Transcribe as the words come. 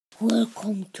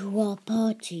Welcome to our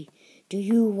party. Do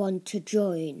you want to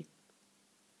join?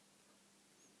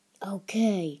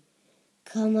 Okay,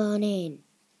 come on in.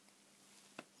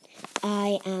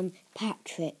 I am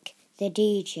Patrick, the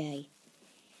DJ,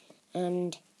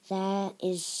 and there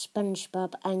is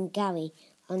SpongeBob and Gary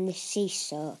on the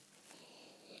seesaw.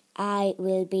 I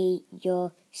will be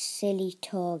your silly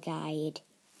tour guide.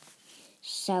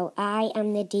 So I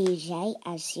am the DJ,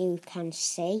 as you can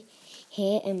see.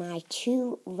 Here are my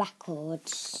 2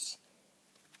 records.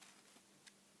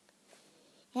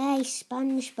 Hey,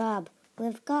 SpongeBob,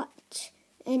 we've got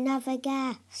another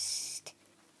guest.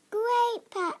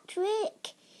 Great,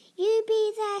 Patrick. You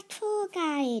be their tour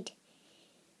guide.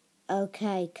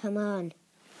 Okay, come on.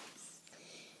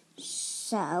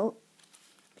 So,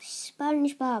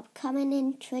 SpongeBob, come and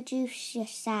introduce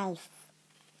yourself.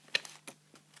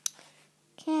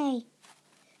 Okay,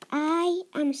 I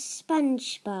am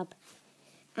SpongeBob,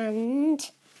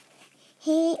 and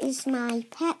here is my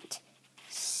pet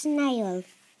snail.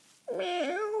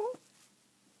 Meow.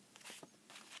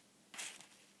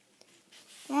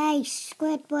 Hey,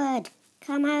 Squidward,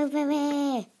 come over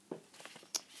here.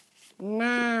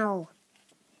 Now.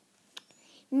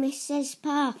 Mrs.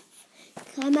 Puff,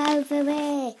 come over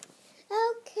here.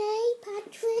 Okay,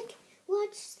 Patrick,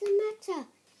 what's the matter?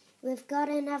 We've got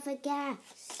another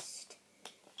guest.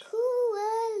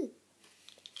 Cool.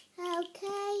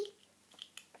 Okay.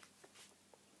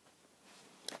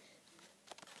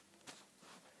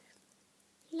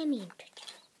 Let me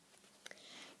introduce.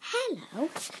 Hello,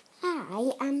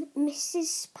 I am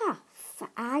Mrs. Puff.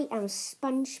 I am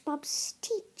SpongeBob's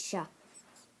teacher.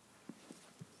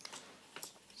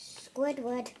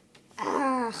 Squidward.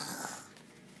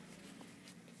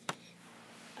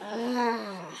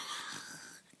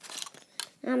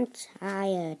 I'm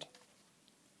tired.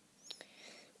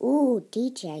 Ooh,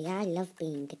 DJ, I love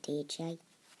being a DJ.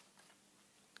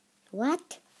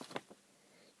 What?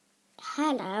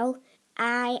 Hello,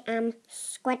 I am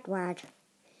Squidward.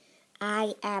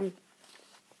 I am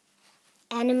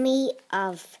enemy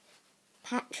of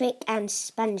Patrick and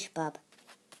SpongeBob.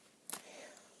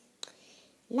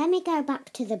 Let me go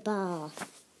back to the bar.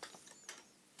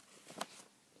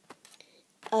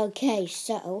 Okay,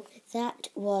 so that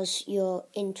was your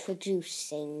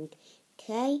introducing.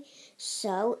 Okay,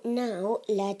 so now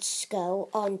let's go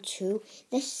on to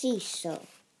the seesaw.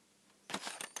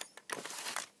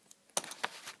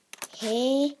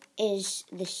 Here is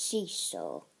the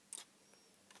seesaw,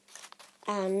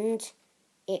 and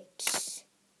it's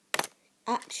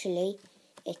actually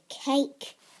a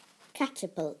cake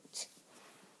catapult.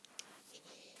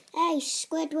 Hey,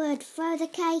 Squidward, throw the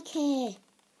cake here.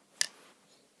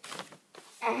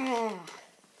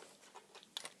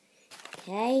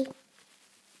 Okay,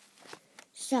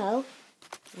 so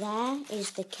there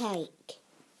is the cake.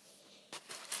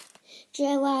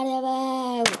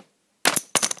 Geronimo!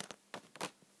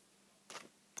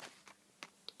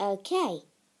 Okay,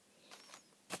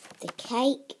 the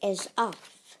cake is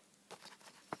off.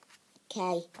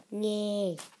 Okay,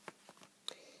 no.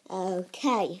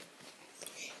 Okay,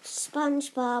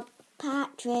 SpongeBob,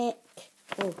 Patrick.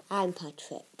 Oh, I'm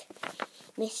Patrick.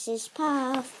 Mrs.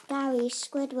 Puff, Gary,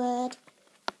 Squidward,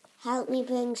 help me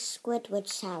bring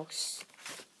Squidward's house.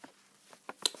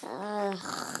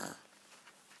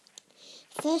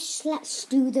 First, let's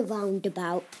do the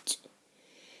roundabout.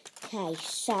 Okay,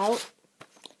 so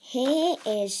here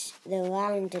is the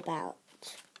roundabout,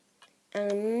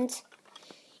 and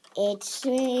it's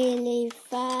really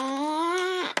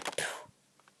far,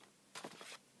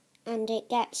 and it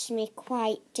gets me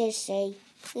quite dizzy.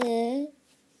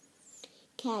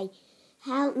 Okay,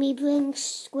 help me bring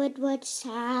Squidward's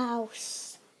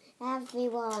house,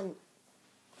 everyone.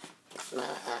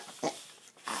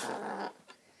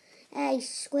 Hey,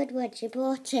 Squidward, you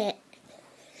brought it.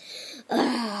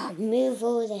 Move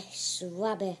all this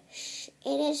rubbish.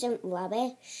 It isn't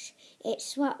rubbish.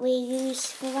 It's what we use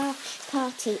for our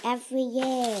party every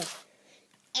year.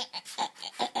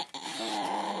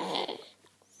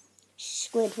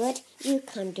 Squidward, you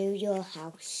can do your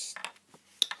house.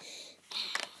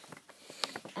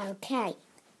 Okay,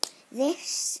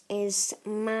 this is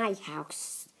my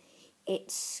house.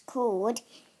 It's called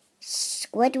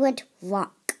Squidward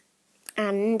Rock,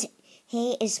 and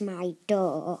here is my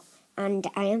door, and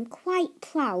I am quite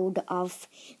proud of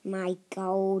my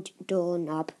gold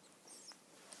doorknob.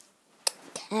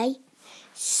 Okay,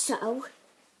 so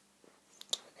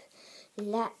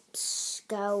let's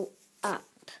go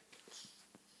up.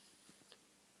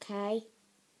 Okay,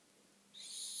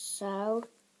 so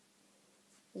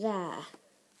there.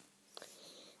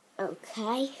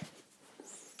 Okay.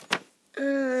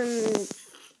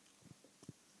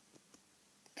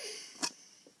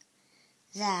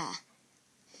 there.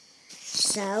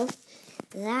 So,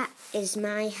 that is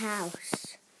my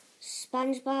house.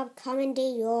 SpongeBob, come and do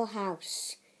your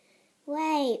house.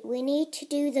 Wait, we need to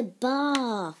do the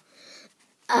bar.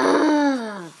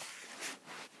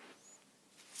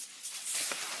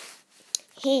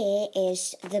 Here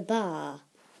is the bar.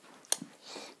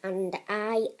 And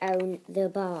I own the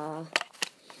bar.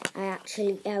 I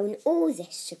actually own all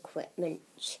this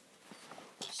equipment.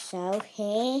 So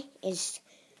here is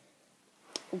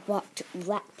what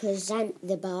represent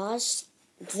the bar.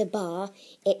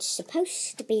 It's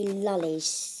supposed to be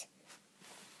lollies.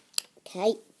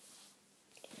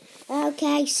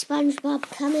 Okay, SpongeBob,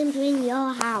 come and bring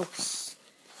your house.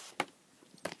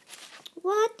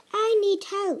 What? I need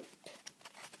help.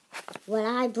 Well,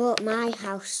 I brought my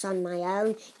house on my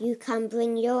own. You can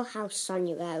bring your house on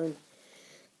your own.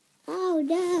 Oh,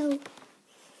 no.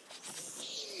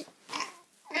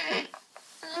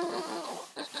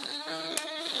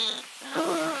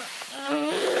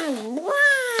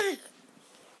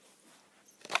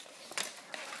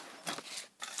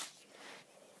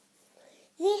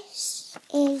 This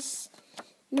is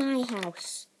my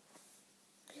house.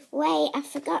 Wait, I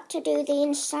forgot to do the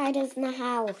inside of my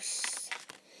house.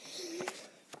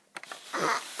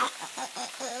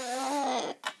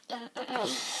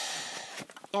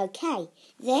 Okay,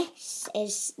 this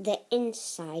is the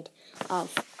inside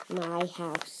of my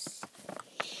house.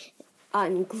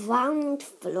 On ground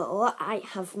floor, I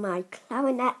have my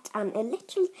clarinet and a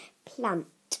little plant.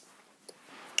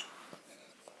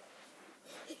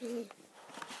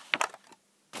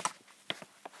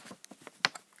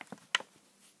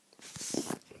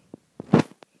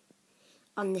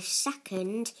 On the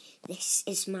second, this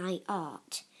is my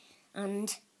art,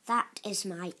 and that is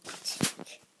my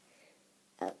attic.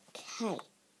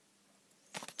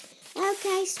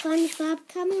 Okay, SpongeBob,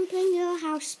 come and bring your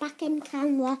house back in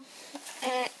camera.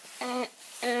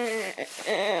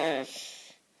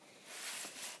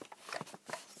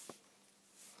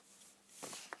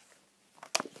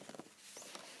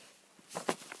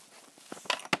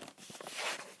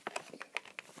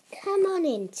 Come on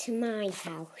into my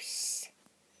house.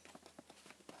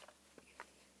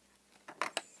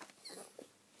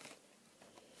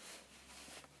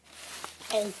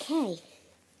 Okay,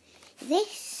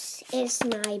 this is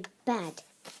my bed.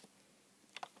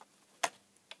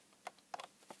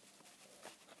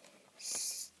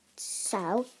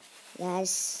 So,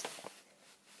 there's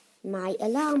my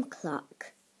alarm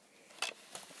clock.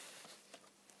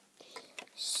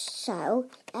 So,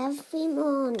 every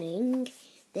morning,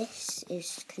 this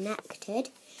is connected.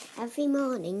 Every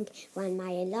morning, when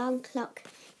my alarm clock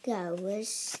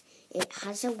goes, it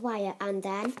has a wire, and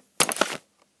then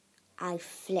I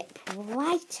flip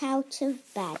right out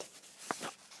of bed.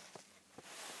 Have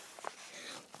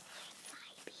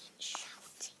I been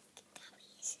shouting?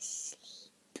 Gary is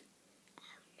asleep.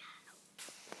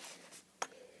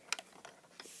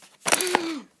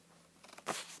 Oh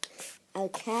no.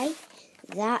 Okay,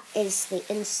 that is the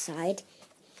inside.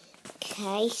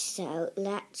 Okay, so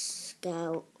let's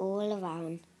go all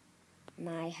around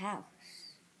my house.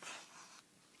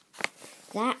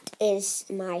 That is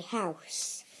my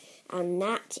house. And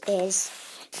that is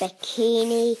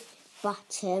Bikini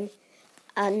Bottom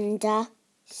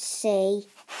Undersea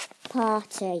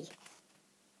Party.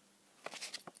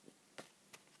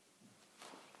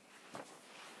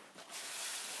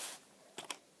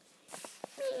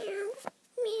 Meow,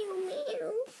 meow,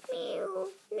 meow, meow,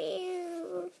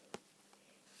 meow,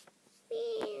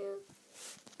 meow.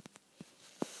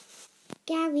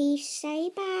 Gary, say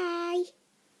bye.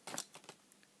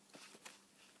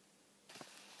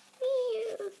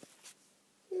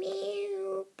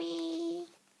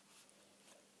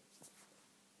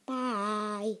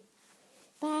 Bye.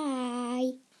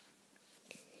 Bye.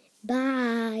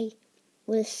 Bye.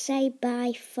 We'll say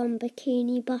bye from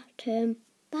Bikini Bottom.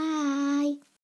 Bye.